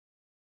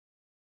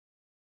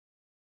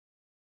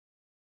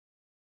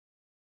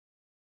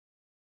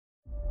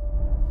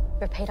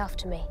Repeat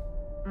after me.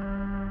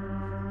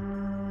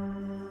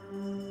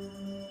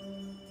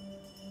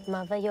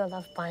 Mother, your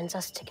love binds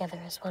us together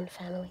as one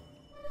family.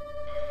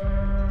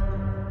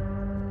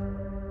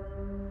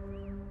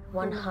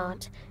 One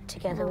heart,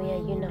 together we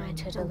are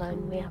united,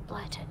 alone we are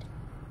blighted.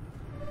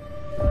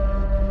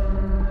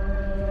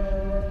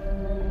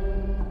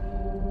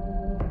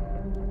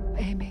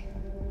 Amy,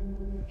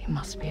 you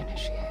must be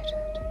initiated.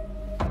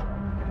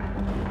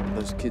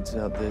 Those kids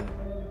out there,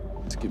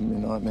 it's giving me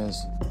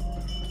nightmares.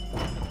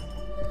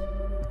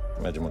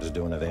 Imagine what it's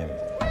doing to them.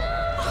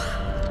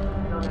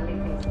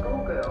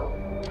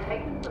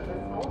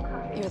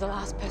 You're the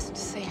last person to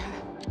see her.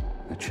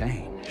 The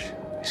change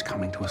is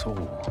coming to us all.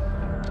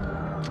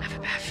 I have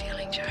a bad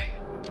feeling, Joe.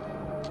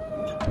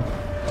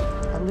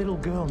 A little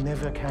girl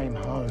never came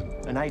home,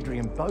 and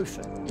Adrian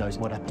Beaufort knows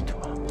what happened to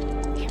her.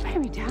 You made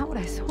me doubt what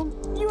I saw.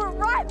 You were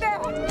right there!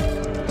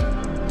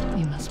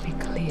 You must be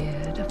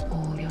cleared of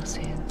all your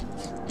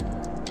sins.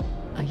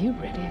 Are you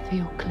ready for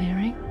your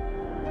clearing?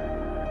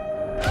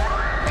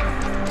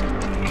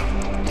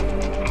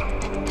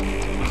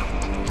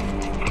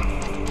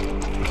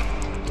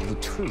 The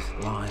truth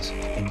lies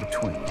in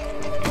between.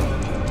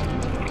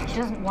 She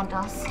doesn't want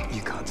us.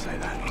 You can't say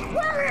that.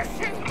 Where is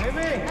she?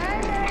 Amy!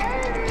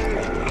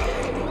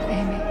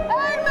 Amy.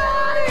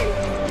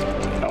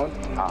 Don't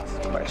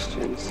ask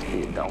questions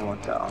you don't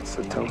want the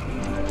answer to. I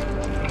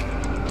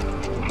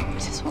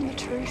just want the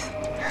truth.